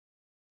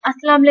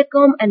अस्सलाम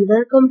वालेकुम and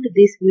welcome to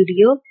this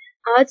video.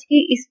 आज की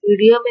इस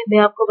वीडियो में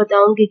मैं आपको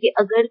बताऊंगी कि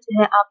अगर जो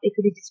है आप एक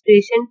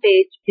रजिस्ट्रेशन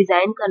पेज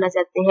डिजाइन करना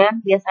चाहते हैं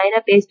या साइन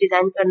अप पेज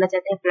डिजाइन करना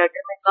चाहते हैं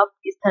फ्लटर में, तो आप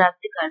किस तरह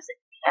से कर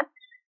सकते हैं।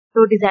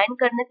 तो डिजाइन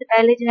करने से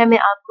पहले जो है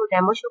मैं आपको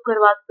डेमो शो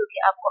करवा दूं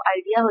कि आपको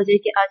आइडिया हो जाए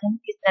कि आज हम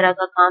किस तरह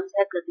का काम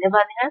जो है करने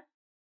वाले हैं।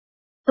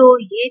 तो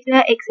ये जो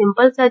है एक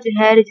सिंपल सा जो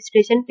है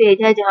रजिस्ट्रेशन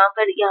पेज है, जहाँ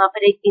पर यहाँ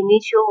पर एक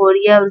इमेज शो हो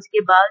रही है और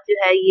उसके बाद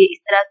जो है ये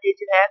इस तरह से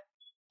जो है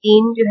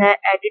तीन जो है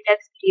एडिट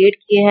टेक्स्ट क्रिएट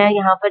किए हैं।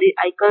 यहाँ पर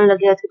आइकन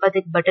लगे हैं, उसके बाद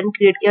एक बटन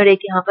क्रिएट किया और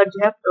एक यहाँ पर जो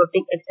है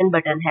फ्लोटिंग एक्शन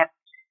बटन है।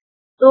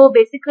 तो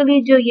बेसिकली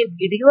जो ये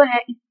वीडियो है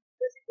इस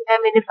वीडियो से जो है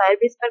मैंने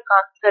फायरबेस पर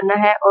काम करना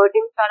है, और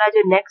इंशाल्लाह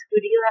जो नेक्स्ट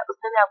वीडियो है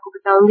उसमें मैं आपको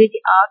बताऊंगी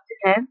कि आप जो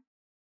है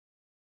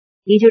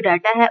ये जो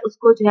डाटा है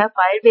उसको जो है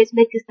फायरबेस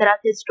में किस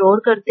तरह से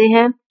स्टोर करते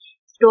हैं।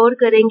 स्टोर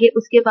करेंगे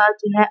उसके बाद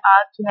जो है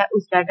आप जो है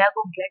उस डाटा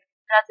को गेट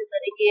किस तरह से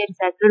करेंगे,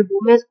 रिसाइकल्ड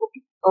व्यू में उसको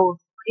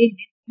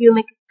व्यू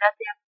में किस तरह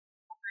से आप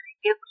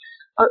करेंगे,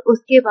 और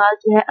उसके बाद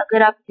जो है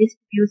अगर आप लिस्ट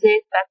व्यू से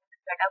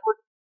डाटा को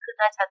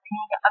करना चाहते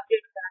हैं या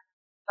अपडेट करना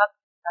चाहते हैं तो आप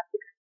किस तरह से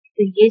करेंगे।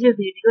 तो ये जो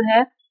वीडियो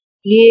है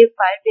ये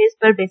फायरबेस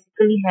पर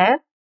बेसिकली है,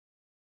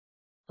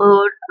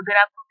 और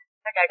अगर आपको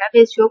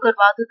डाटाबेस शो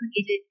करवा दो तो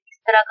ये इस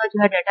तरह का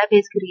जो है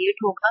डाटाबेस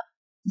क्रिएट होगा,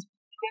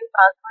 जिसमें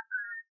पासवर्ड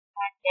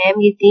एंड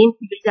नेम ये तीन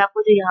फील्ड्स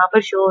आपको जो यहाँ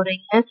पर शो हो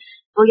रही हैं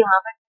वो यहाँ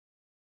पर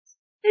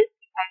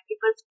आईडी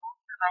पर स्टोर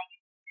करवाएंगे,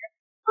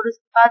 और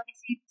उसके बाद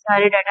इसी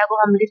सारे डाटा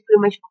को हम लिस्ट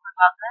व्यू में शो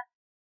करवाकर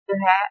जो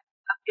है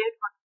अपडेट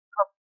होने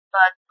के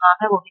बाद काम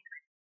है वो भी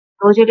करेंगे।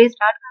 तो चलिए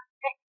स्टार्ट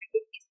करते हैं।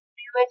 इस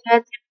वीडियो में जो है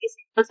सिर्फ इस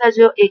सिंपल सा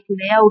जो एक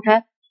लेआउट है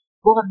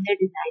वो हमने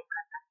डिजाइन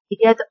करना है,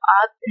 ठीक है। तो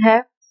आप जो है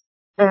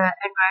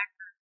एंड्रॉइड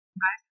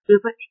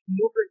पर एक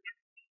न्यू प्रोजेक्ट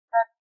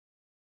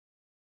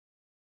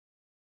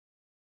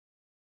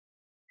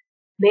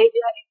में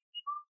जो है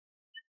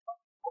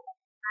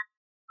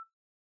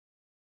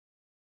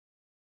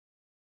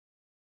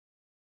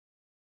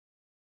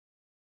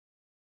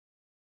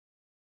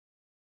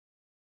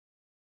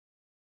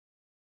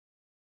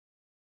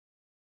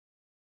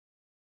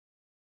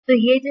तो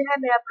ये जो है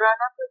मेरा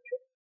पुराना प्रोजेक्ट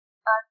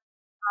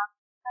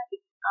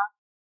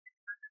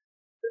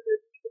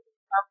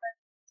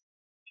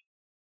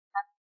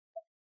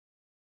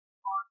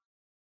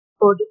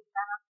कोडिंग,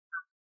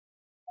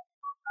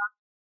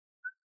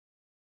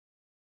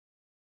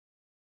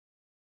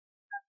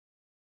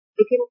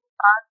 लेकिन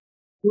आज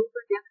न्यू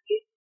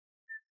प्रोजेक्ट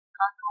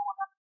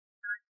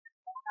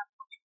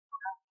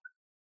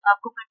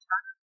आपको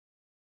पहचान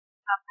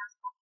आपका।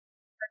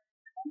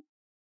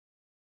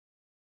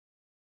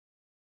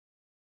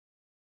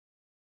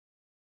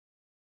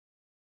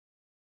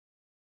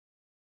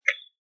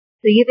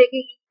 तो ये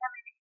देखिए ये था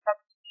मैंने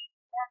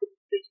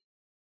रजिस्ट्रेशन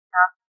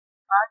नाम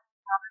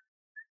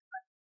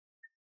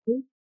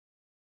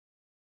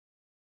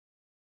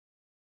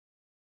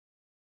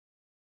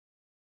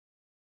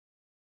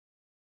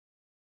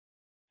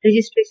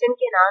रजिस्ट्रेशन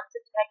के नाम से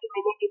जो है कि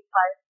मैंने एक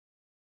फाइल,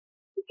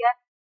 ठीक है।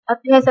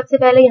 अब जो है सबसे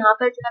पहले यहाँ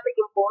पर जो है मैं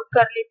इंपोर्ट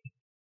कर लेती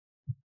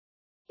हूँ।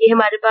 ये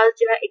हमारे पास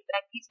जो है एक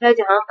पैकेज है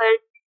जहाँ पर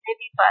जितने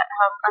भी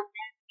हम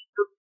अंदर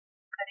include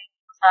करेंगे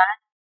वो सारा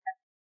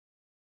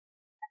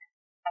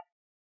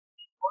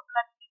import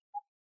कर लेंगे।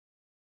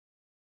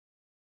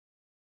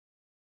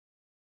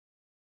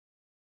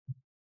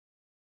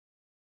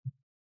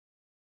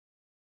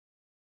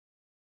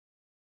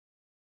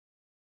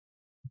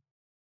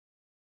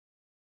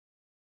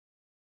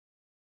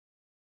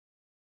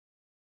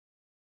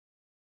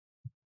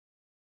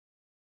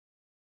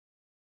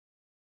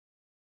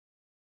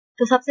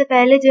 तो सबसे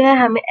पहले जो है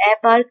हमें ऐप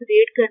बार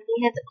क्रिएट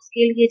करनी है, तो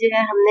उसके लिए जो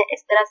है हमने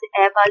इस तरह से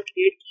ऐप बार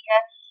क्रिएट की है,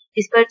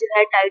 जिस पर जो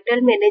है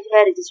टाइटल मैंने जो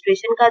है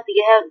रजिस्ट्रेशन का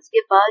दिया है, और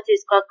उसके बाद जो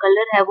इसका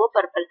कलर है वो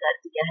पर्पल कर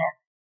दिया है।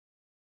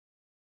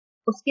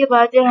 उसके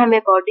बाद जो है हमें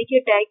बॉडी के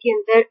टैग के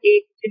अंदर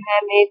एक जो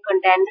है मैं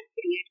कंटेनर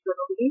क्रिएट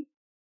करूंगी।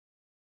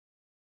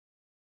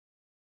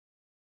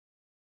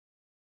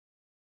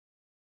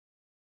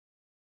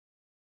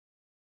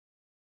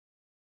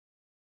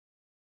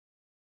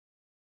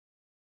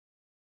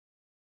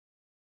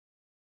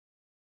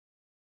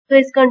 तो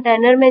इस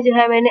कंटेनर में जो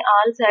है मैंने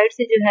ऑल साइड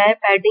से जो है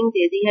पैडिंग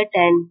दे दी है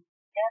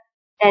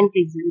 10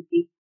 पिक्सल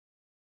की।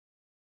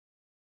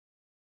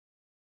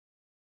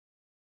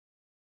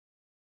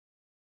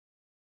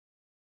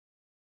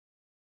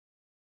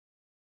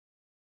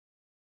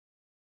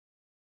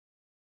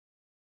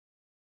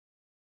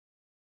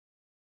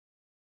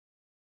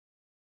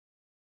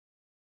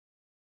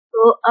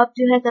 तो अब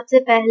जो है सबसे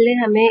पहले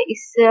हमें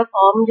इस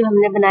फॉर्म जो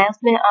हमने बनाया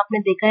उसमें आपने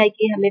देखा है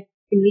कि हमें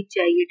इमेज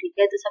चाहिए, ठीक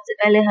है। तो सबसे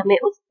पहले हमें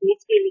उस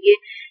इमेज के लिए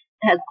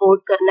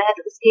कोड करना है,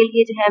 तो उसके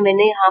लिए जो है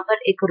मैंने यहाँ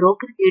पर एक रो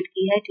क्रिएट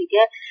की है, ठीक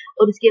है।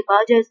 और उसके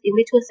बाद जो है इस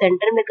इमेज को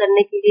सेंटर में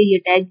करने के लिए ये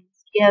टैग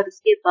यूज किया है, और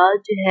उसके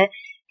बाद जो है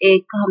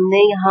एक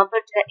हमने यहाँ पर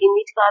जो है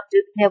इमेज का आप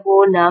जो है वो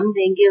नाम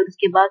देंगे, और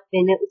उसके बाद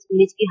मैंने उस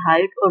इमेज की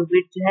हाइट और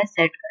विड्थ जो है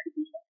सेट कर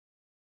दी है।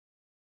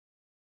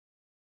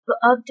 तो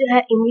अब जो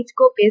है इमेज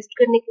को पेस्ट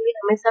करने के लिए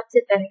हमें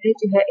सबसे पहले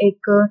जो है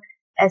एक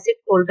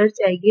एसिड फोल्डर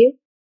चाहिए,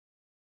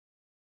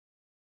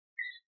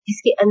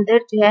 जिसके अंदर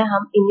जो है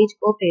हम इमेज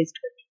को पेस्ट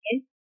करेंगे।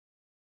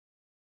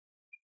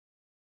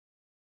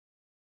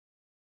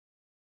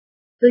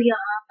 तो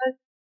यहाँ पर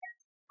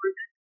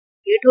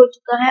क्रिएट हो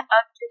चुका है।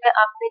 अब जो है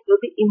आपने जो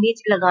भी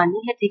इमेज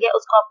लगानी है, ठीक है,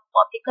 उसको आप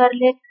कॉपी कर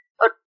ले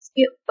और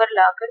उसके ऊपर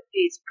लाकर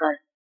पेस्ट कर।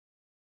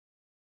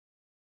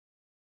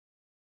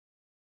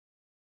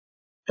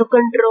 तो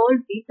कंट्रोल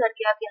V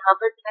करके आप यहाँ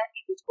पर जो है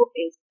इमेज को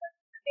पेस्ट कर।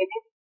 मैंने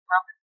यहाँ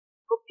पर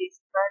को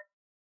पेस्ट कर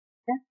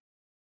दिया।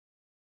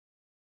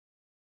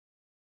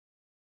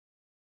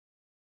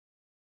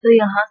 तो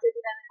यहाँ से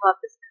जो है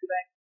वापस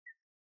बैठ।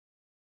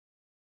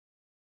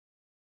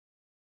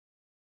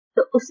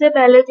 तो उससे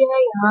पहले जो है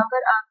यहाँ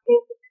पर आपने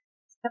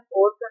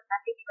कोड करना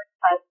है कि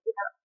 5 के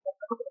नाम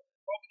ओपन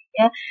करना है, ठीक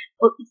है।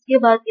 और उसके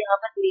बाद यहाँ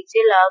पर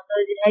नीचे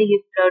लाकर जो है ये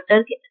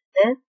फ्लटर के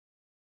अंदर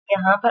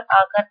यहाँ पर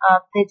आकर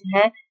आपने जो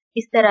है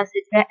इस तरह से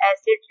जो है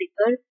ऐसे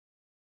ट्रिगर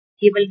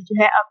केवल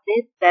जो है आपने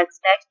बैक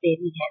स्लैश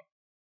देनी है।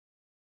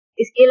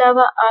 इसके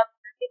अलावा आप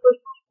कोई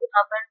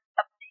यहाँ पर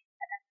अपने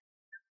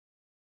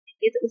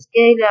तो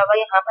उसके अलावा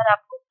यहाँ पर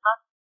आपको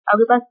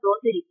आपके पास दो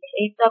तरीके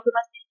हैं। एक तो आपके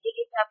पास तरीके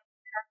की आप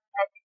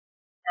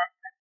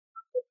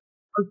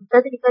और दूसरा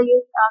तरीका ये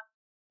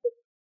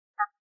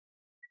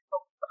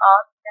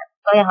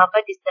आपका यहाँ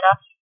पर जिस तरह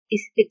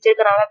इस पिक्चर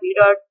का नाम है बी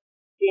डॉट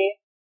जे,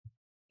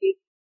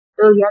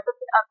 तो या तो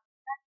फिर आप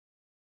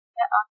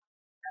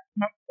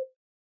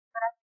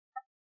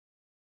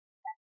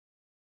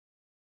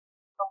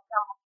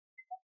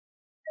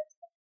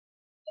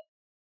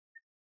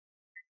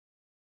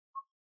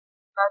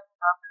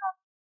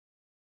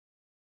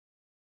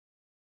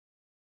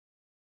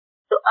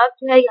तो अब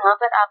जो है यहाँ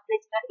पर आपने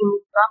जो है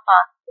इमेज का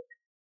पास।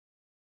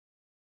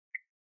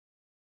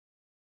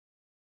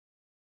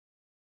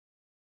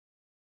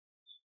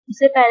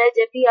 उससे पहले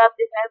जब भी आप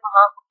जो है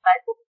वहाँ वहाँ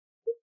पर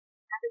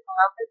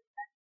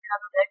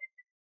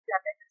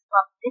जिसको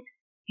आपने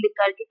क्लिक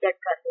करके कट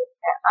कर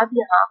देना है। अब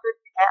यहाँ पर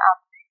जो है आप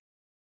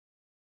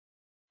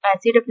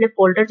ऐसे अपने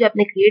फोल्डर जो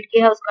आपने क्रिएट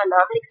किया है उसका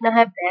नाम लिखना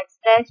है बैक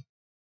स्लैश।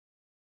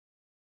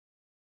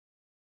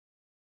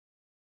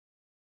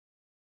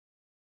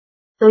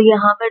 तो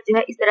यहाँ पर जो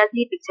है इस तरह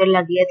की पिक्चर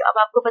लगी है। तो अब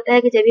आपको पता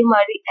है कि जब भी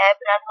हमारी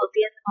ऐप रन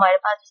होती है तो हमारे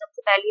पास जो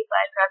सबसे पहली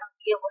फाइल रन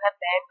होती है वो है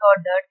पेंट और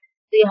डॉट।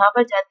 तो यहाँ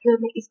पर जाती हूँ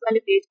मैं इस वाले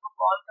पेज को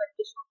कॉल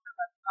करके शो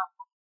करवाती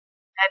हूँ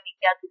मैं भी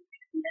क्या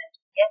करना है,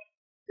 ठीक है।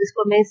 तो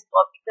इसको मैं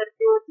कॉपी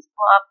करती हूँ,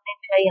 इसको आपने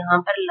जो है यहाँ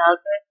पर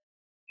लाकर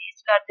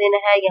पेस्ट कर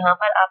देना है। यहाँ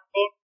पर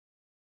आपने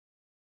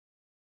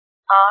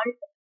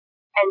Alt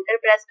एंटर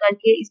प्रेस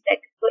करके इस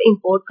पैकेज को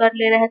इंपोर्ट कर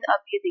लेना है। तो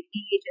अब ये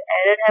देखिए ये जो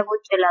एरर है वो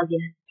चला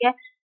गया है, ठीक है।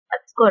 अब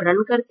इसको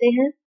रन करते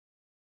हैं।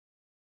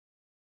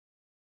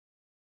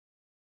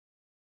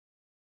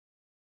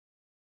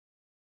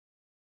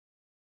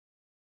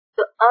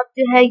 तो अब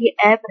जो है ये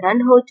ऐप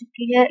रन हो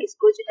चुकी है।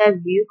 इसको जो है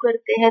व्यू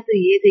करते हैं तो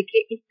ये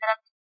देखिए इस तरह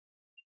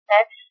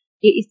है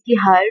कि इसकी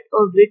हाइट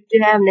और विड्थ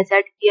जो है हमने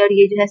सेट किया और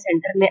ये जो है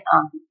सेंटर में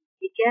आ गई,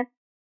 ठीक है।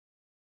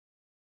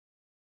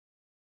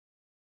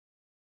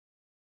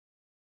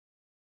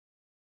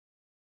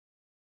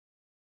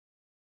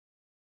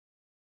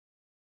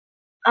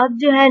 अब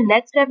जो है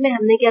नेक्स्ट स्टेप में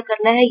हमने क्या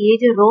करना है, ये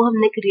जो रो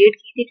हमने क्रिएट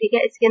की थी, ठीक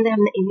है, इसके अंदर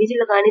हमने इमेज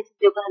लगानी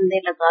थी जो हमने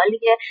लगा ली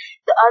है।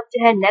 तो अब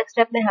जो है नेक्स्ट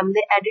स्टेप में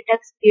हमने एडिट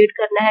टेक्स्ट क्रिएट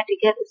करना है,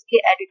 ठीक है।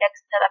 उसके एडिट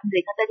टेक्स्ट का आपने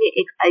देखा था कि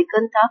एक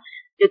आइकन था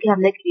जो कि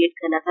हमने क्रिएट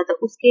करना था। तो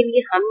उसके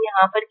लिए हम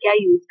यहाँ पर क्या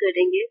यूज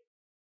करेंगे,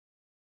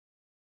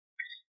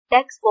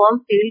 टेक्स्ट फॉर्म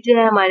फील्ड जो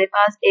है हमारे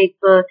पास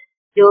एक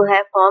जो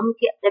है फॉर्म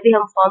के जब भी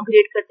हम फॉर्म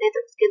क्रिएट करते हैं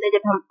तो उसके अंदर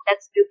जब हम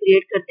टेक्स्ट व्यू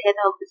क्रिएट करते हैं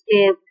तो हम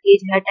उसके ये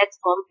जो है टेक्स्ट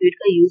फॉर्म फील्ड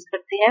का यूज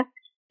करते हैं।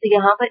 तो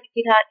यहाँ पर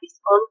फिलहाल इस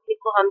ऑन क्लिक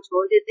को हम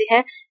छोड़ देते हैं।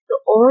 तो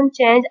ऑन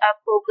चेंज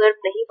आपको अगर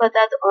नहीं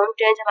पता तो ऑन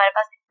चेंज हमारे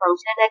पास एक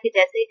फंक्शन है कि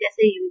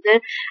जैसे यूजर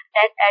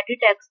एडिट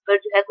टेक्स्ट पर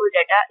जो है कोई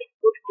डाटा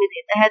इनपुट में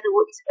देता है तो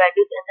वो इस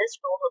वैल्यू के अंदर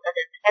स्टोर होता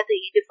जाता है। तो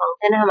ये जो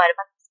फंक्शन है हमारे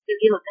पास इसके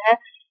लिए होता है।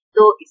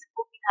 तो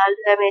इसको फिलहाल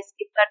जो है मैं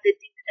स्किप कर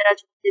देती हूँ, तरह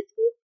छोड़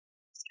देती हूँ।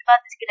 उसके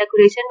बाद इसकी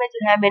डेकोरेशन में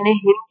जो है मैंने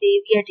हिंट दी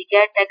हुई है, ठीक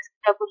है।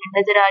 टेक्स्ट आपको हिंट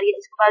नजर आ रही है।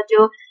 उसके बाद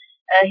जो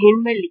हिंट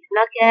में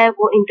लिखना क्या है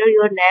वो इंटर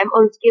योर नेम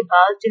और उसके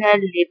बाद जो है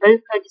लेबल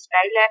का जो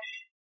स्टाइल है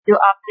जो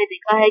आपने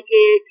देखा है कि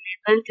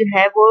लेबल जो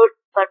है वो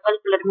पर्पल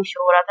कलर में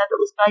शो हो रहा था तो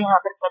उसका यहाँ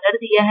पर कलर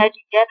दिया है,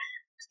 ठीक है।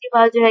 उसके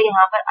बाद जो है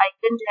यहाँ पर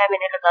आइकन जो है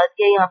मैंने लगा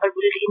दिया। यहाँ पर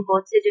बिल्ट इन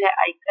बहुत से जो है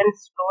आइकन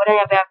स्टोर है।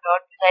 यहाँ पे आप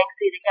डॉट डिजाइन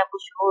से देखिए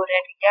आपको शो हो रहे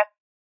हैं, ठीक है।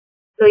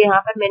 तो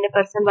यहाँ पर मैंने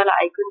पर्सन वाला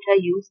आइकन जो है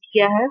यूज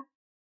किया है।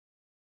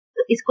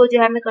 तो इसको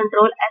जो है मैं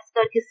कंट्रोल एस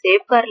करके सेव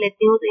कर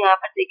लेती हूँ। तो यहाँ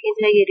पर देखें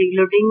जो है ये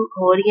रीलोडिंग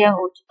हो रही है,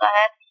 हो चुका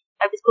है।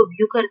 अब इसको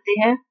व्यू करते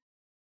हैं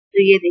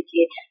तो ये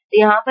देखिए तो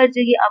यहाँ पर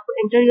जो ये आपको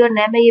इंटर योर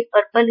नेम है ये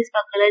पर्पल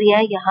इसका कलर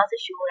यहाँ से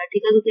शो हो रहा है,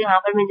 ठीक है, क्योंकि यहाँ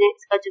पर मैंने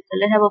इसका जो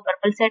कलर है वो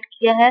पर्पल सेट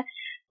किया है।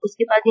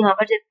 उसके बाद यहाँ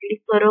पर जब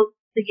क्लिक करो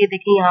तो ये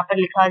देखिए यहाँ पर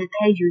लिखा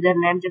देता है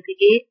यूजर नेम जो कि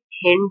ये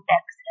हिंट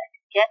टेक्स्ट है,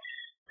 ठीक है।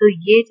 तो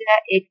ये जो है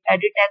एक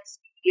एडिट टेक्स्ट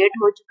क्रिएट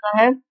हो चुका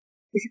है।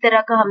 इसी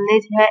तरह का हमने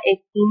जो है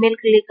एक ईमेल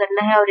के लिए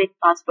करना है और एक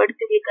पासवर्ड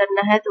के लिए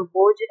करना है। तो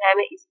वो जो है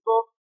मैं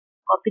इसको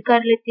कॉपी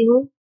कर लेती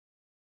हूँ।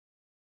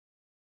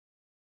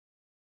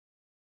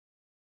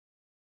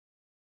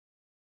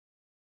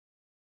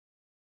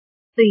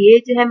 तो ये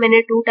जो है मैंने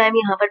 2 टाइम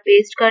यहाँ पर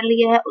पेस्ट कर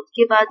लिया है।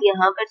 उसके बाद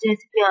यहाँ पर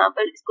जैसे यहाँ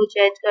पर इसको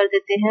चेंज कर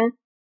देते हैं।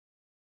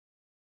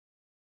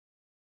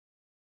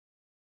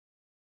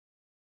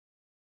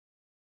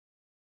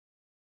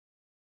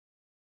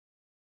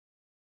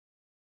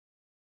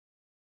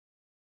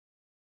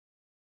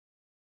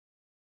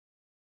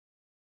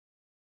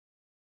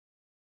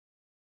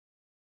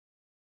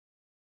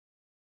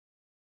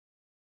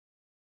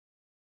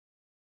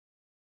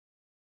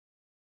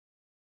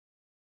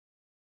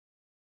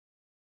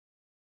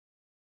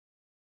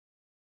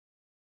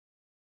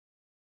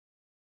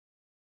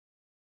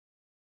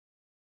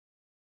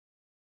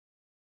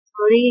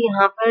 और ये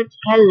यहाँ पर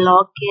जो है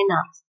लॉग के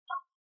नाम से।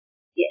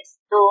 यस,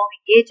 तो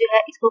ये जो है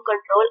इसको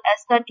कंट्रोल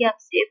एस करके आप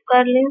सेव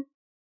कर लें।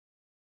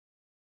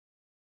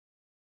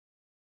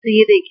 तो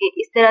ये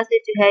देखिए इस तरह से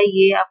जो है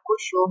ये आपको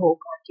शो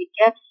होगा,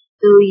 ठीक है।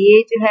 तो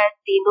ये जो है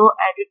तीनों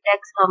एडिट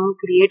टैग्स हम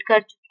क्रिएट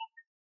कर चुके हैं।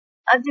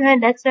 अब जो है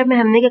नेक्स्ट स्टेप में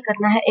हमने क्या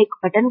करना है, एक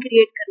बटन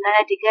क्रिएट करना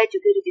है, ठीक है, जो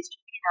कि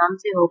रजिस्टर के नाम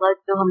से होगा,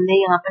 जो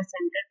हमने यहाँ पर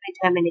सेंटर पे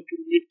जो है मैंने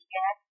क्रिएट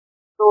किया है।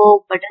 तो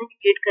बटन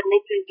क्रिएट करने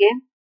के लिए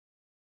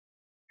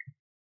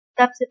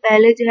सबसे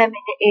पहले जो है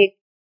मैंने एक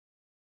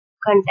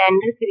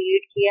कंटेनर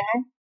क्रिएट किया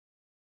है।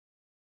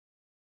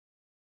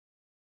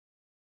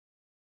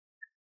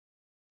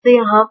 तो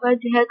यहाँ पर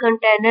जो है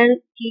कंटेनर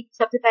की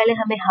सबसे पहले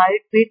हमें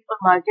हाइट, विड्थ और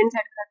मार्जिन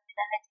सेट कर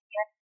देना है, ठीक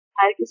है।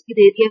 हाइट उसकी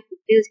दे दी है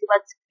 50, उसके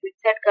बाद विड्थ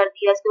सेट कर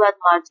दिया, उसके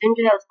बाद मार्जिन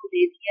जो है उसको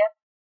दे दिया।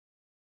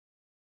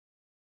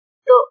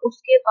 तो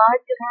उसके बाद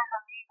जो है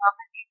हमें यहाँ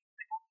पर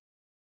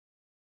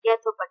किया,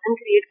 तो बटन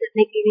क्रिएट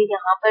करने के लिए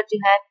यहाँ पर जो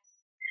है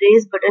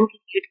रेज बटन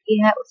क्रिएट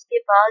की है। उसके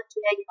बाद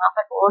जो है यहाँ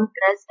पर ऑन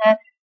प्रेस है,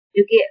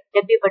 क्योंकि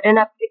जब भी बटन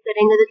आप क्लिक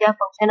करेंगे तो क्या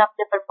फंक्शन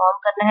आपने परफॉर्म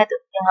करना है, तो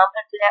यहाँ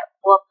पर जो है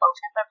वो आप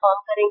फंक्शन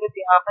परफॉर्म करेंगे।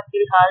 तो यहाँ पर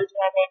फिलहाल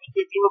जो है मैं लिख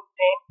देती हूँ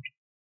प्रिंट।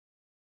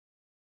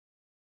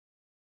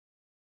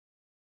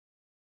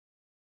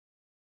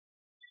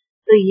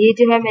 तो ये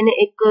जो है मैंने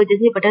एक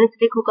जैसे बटन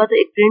क्लिक होगा तो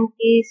एक प्रिंट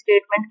की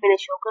स्टेटमेंट मैंने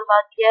शो करवा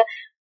दिया।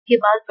 उसके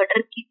बाद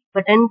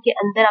बटन के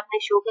अंदर आपने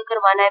शो क्या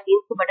करवाना है,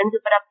 मीन्स तो बटन के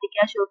ऊपर आपने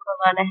क्या शो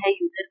करवाना है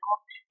यूजर को।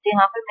 तो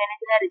यहाँ पर मैंने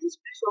जो है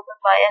रजिस्टर शो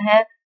करवाया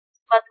है।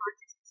 उसके बाद थोड़ी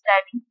सी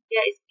स्टाइलिंग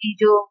किया, इसकी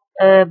जो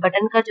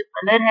बटन का जो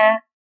कलर है,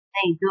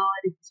 नहीं जो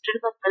रजिस्टर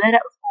का कलर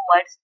है उसको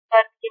व्हाइट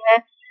कर दिया है,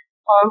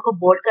 फॉन्ट को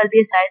बोल्ड कर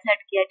दिया, साइज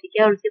सेट किया, ठीक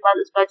है। और उसके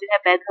बाद उसका जो है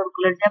बैकग्राउंड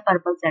कलर जो है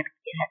पर्पल सेट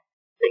किया है।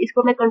 तो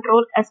इसको मैं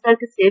कंट्रोल एस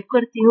करके सेव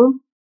करती हूँ।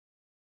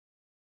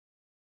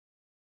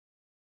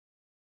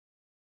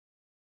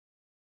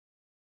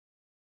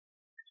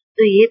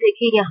 तो ये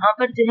देखिए यहाँ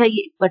पर जो है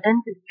ये बटन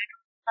क्रिएट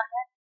होता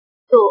है।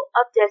 तो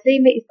अब जैसे ही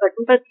मैं इस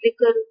बटन पर क्लिक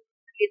करूँ,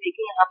 ये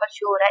देखिए यहाँ पर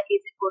शो हो रहा है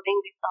इजी कोडिंग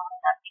विद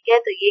अमारा, ठीक है।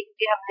 तो ये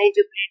क्योंकि हमने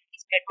जो प्रिंट की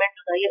स्टेटमेंट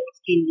लगाई है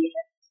उसके लिए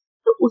है।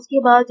 तो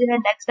उसके बाद जो है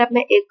नेक्स्ट स्टेप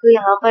में एक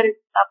यहाँ पर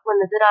आपको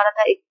नजर आ रहा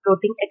था एक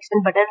फ्लोटिंग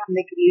एक्शन बटन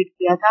हमने क्रिएट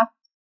किया था।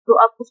 तो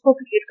अब उसको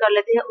क्रिएट कर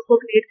लेते हैं। उसको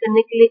क्रिएट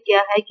करने के लिए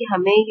क्या है कि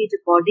हमें ये जो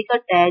बॉडी का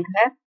टैग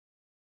है,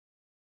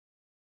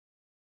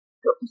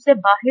 तो उससे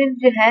बाहर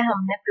जो है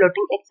हमने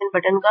फ्लोटिंग एक्शन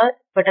बटन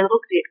को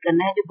क्रिएट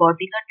करना है, जो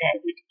बॉडी का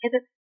टैग है, ठीक है। तो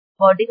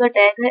बॉडी का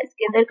टैग है,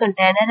 इसके अंदर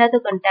कंटेनर है, तो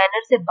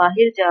कंटेनर से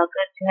बाहर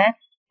जाकर जो है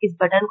इस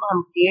बटन को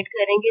हम क्रिएट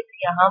करेंगे। तो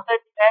यहाँ पर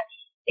जो है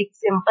एक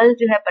सिंपल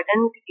जो है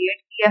बटन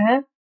क्रिएट किया है,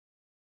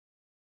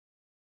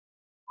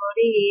 और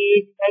ये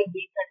जो है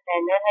ये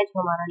कंटेनर है जो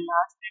हमारा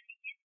लास्ट है,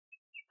 ठीक है।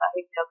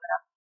 बाहर जाकर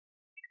आप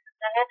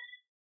करना है।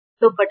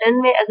 तो बटन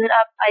में अगर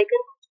आप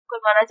आइकन को शो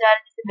करवाना चाह रहे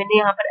हैं, जैसे मैंने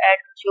यहाँ पर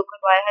ऐड शो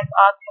करवाया है, तो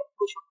आप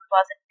इसको शो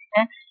करवा सकते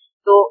हैं।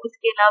 तो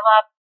उसके अलावा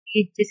आप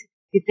ये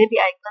जितने भी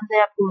आइकन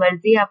है आपकी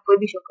मर्जी है, आप कोई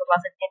भी शो करवा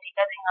सकते हैं, ठीक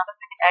है। तो यहाँ पर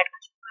मैंने ऐड का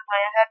शो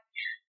करवाया है।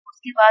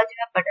 उसके बाद जो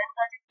है बटन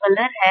का जो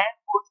कलर है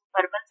वो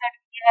पर्पल सेट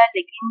किया है,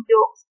 लेकिन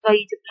जो उसका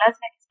ये जो प्लस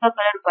है इसका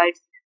कलर व्हाइट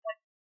है,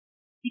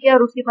 ठीक है।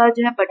 और उसके बाद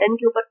जो है बटन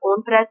के ऊपर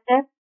ऑन प्रेस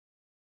है।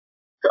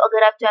 तो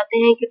अगर आप चाहते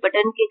हैं कि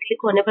बटन के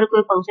क्लिक होने पर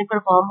कोई फंक्शन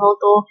परफॉर्म हो,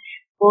 तो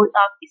वो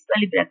आप इस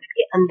वाली ब्रैकेट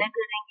के अंदर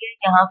करेंगे।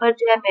 यहाँ पर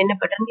जो है मैंने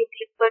बटन के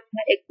क्लिक पर जो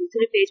है एक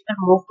दूसरे पेज पर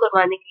मूव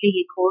करवाने के लिए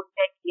ये कोड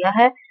सेट किया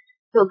है।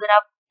 तो अगर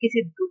आप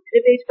किसी दूसरे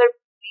पेज पर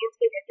मीन्स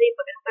के जैसे ही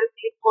बटन पर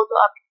क्लिक हो तो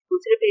आप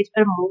दूसरे पेज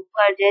पर मूव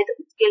कर जाए, तो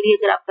उसके लिए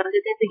अगर आप कर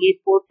देते हैं तो ये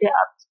कोड से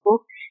आप इसको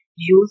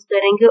यूज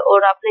करेंगे।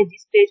 और आपने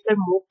जिस पेज पर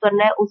मूव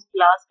करना है उस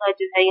क्लास का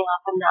जो है यहाँ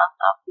पर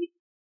नाम आप देख,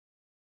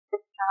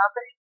 यहाँ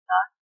पर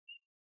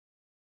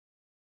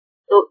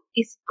तो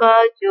इसका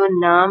जो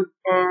नाम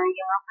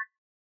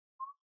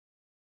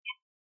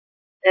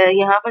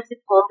यहाँ पर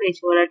सिर्फ होम पेज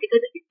हो रहा है, ठीक है।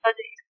 तो इसका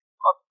जो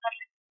कॉपी कर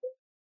लेते हैं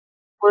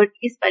और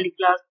इस वाली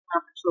क्लास यहाँ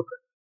पर शो कर।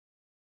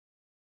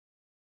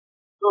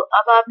 तो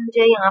अब आप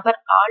मुझे यहाँ पर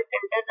आल्ट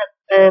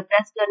एंटर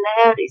प्रेस करना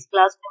है और इस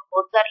क्लास को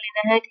इंपोर्ट कर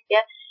लेना है, ठीक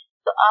है।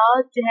 तो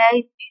आज जो है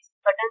इस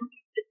बटन की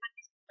इस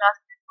क्लास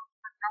को इंपोर्ट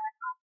करना है,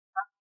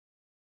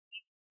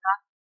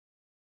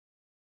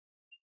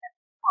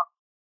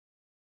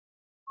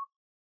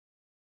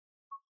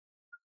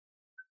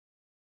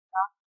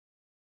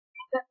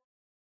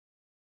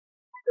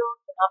 तो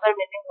यहाँ पर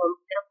मैंने होम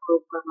की तरफ मूव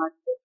करवा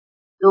दिया।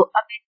 तो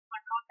अब इस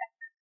कंट्रोल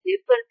सेव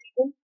करती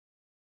हूँ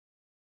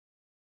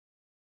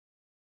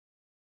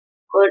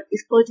और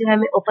इसको जो है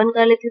मैं ओपन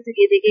कर लेती हूँ। तो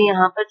ये देखिए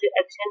यहाँ पर जो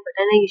एक्शन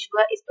बटन है इशू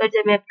है, इस पर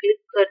जब मैं क्लिक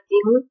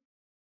करती हूँ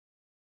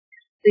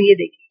तो ये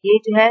देखिए ये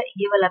जो है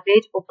ये वाला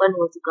पेज ओपन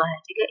हो चुका है,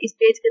 ठीक है। इस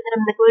पेज के अंदर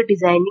हमने कोई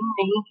डिजाइनिंग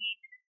नहीं की,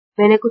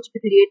 मैंने कुछ भी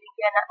क्रिएट नहीं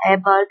किया, ना ऐप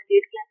बार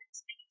क्रिएट किया,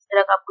 इस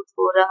तरह का कुछ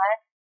हो रहा है।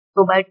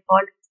 तो बाय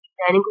डिफॉल्ट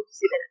डिजाइनिंग कुछ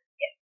इसी तरह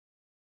की है।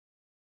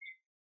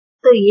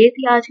 तो ये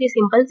थी आज की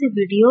सिंपल सी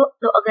वीडियो।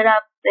 तो अगर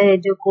आप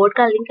जो कोड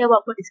का लिंक है वो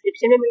आपको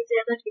डिस्क्रिप्शन में मिल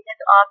जाएगा, ठीक है।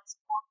 तो आप इस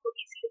कोड को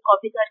इजीली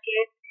कॉपी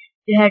करके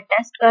जो है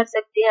टेस्ट कर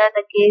सकते हैं,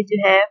 ताकि जो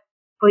है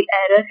कोई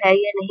एरर है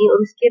या नहीं।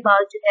 और उसके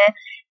बाद जो है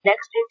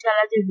नेक्स्ट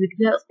इंशाल्लाह जो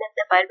वीडियो है उसमें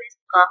अपने फायरबेस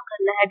को काम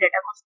करना है, डाटा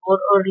को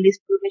स्टोर और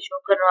लिस्ट व्यू में शो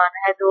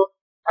करवाना है। तो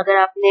अगर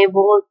आपने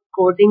वो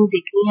कोडिंग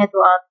देखनी है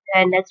तो आप जो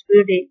है नेक्स्ट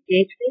वीडियो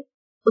देख लें।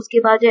 उसके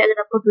बाद जो है अगर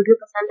आपको वीडियो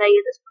पसंद आई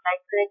है तो उसको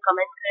लाइक करें,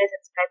 कमेंट करें,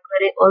 सब्सक्राइब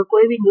करें। और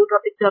कोई भी न्यू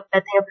टॉपिक जो आप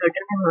चाहते हैं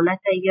फ्लटर में होना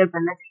चाहिए और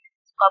बनना चाहिए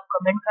उसको आप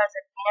कमेंट कर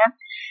सकते हैं।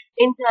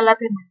 इंशाल्लाह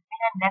फिर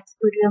मिलते हैं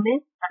नेक्स्ट वीडियो में।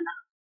 अल्लाह।